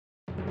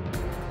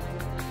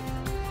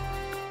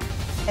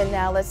And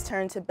now let's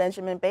turn to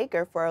Benjamin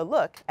Baker for a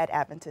look at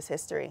Adventist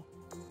history.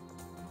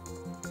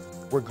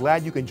 We're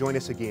glad you can join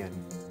us again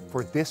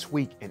for This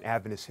Week in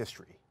Adventist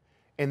History.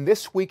 And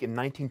this week in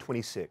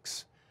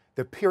 1926,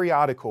 the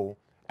periodical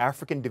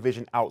African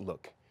Division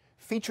Outlook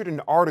featured an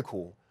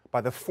article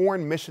by the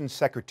Foreign Missions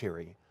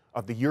Secretary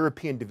of the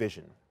European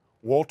Division,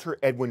 Walter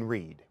Edwin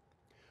Reed.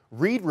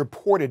 Reed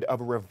reported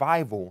of a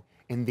revival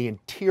in the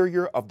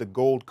interior of the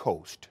Gold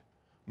Coast,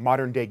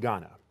 modern-day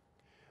Ghana.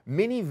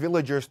 Many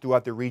villagers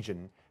throughout the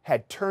region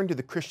had turned to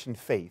the Christian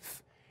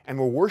faith and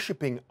were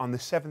worshiping on the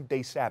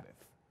seventh-day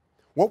Sabbath.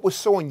 What was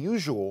so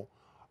unusual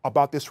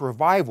about this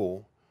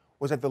revival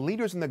was that the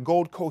leaders in the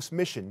Gold Coast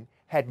mission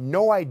had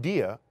no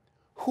idea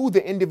who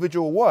the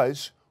individual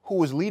was who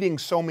was leading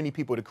so many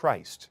people to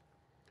Christ.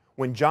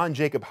 When John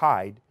Jacob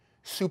Hyde,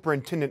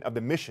 superintendent of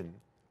the mission,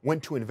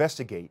 went to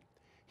investigate,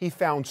 he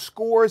found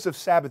scores of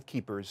Sabbath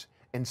keepers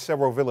in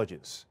several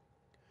villages.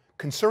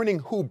 Concerning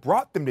who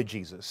brought them to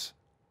Jesus,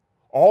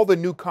 all the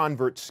new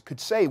converts could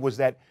say was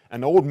that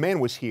an old man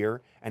was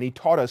here and he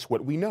taught us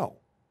what we know.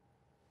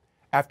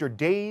 After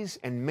days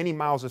and many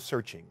miles of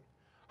searching,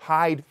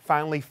 Hyde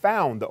finally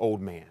found the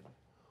old man,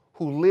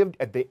 who lived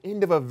at the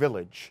end of a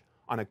village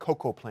on a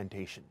cocoa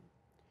plantation.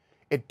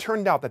 It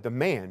turned out that the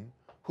man,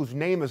 whose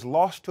name is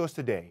lost to us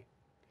today,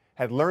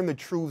 had learned the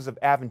truths of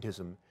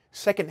Adventism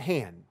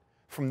secondhand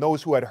from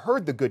those who had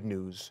heard the good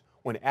news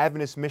when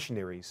Adventist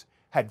missionaries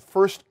had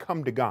first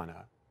come to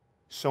Ghana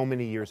so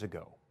many years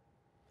ago.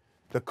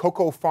 The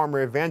cocoa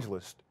farmer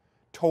evangelist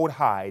told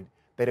Hyde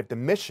that if the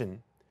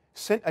mission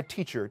sent a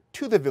teacher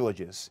to the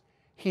villages,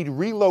 he'd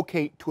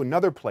relocate to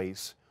another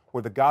place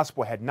where the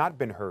gospel had not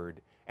been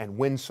heard and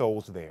win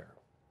souls there.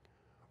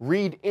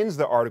 Reed ends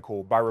the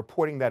article by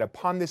reporting that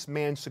upon this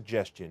man's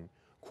suggestion,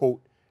 quote,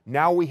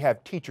 "Now we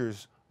have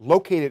teachers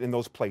located in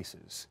those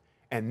places,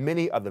 and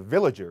many of the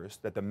villagers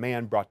that the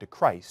man brought to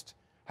Christ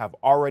have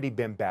already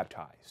been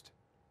baptized."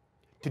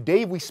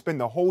 Today we spend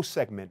the whole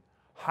segment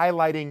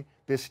highlighting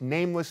this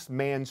nameless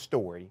man's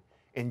story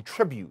in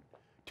tribute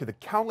to the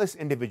countless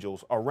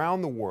individuals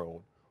around the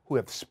world who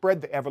have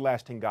spread the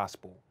everlasting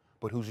gospel,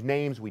 but whose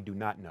names we do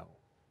not know.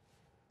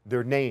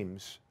 Their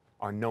names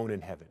are known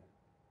in heaven.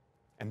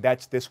 And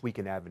that's This Week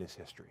in Adventist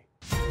History.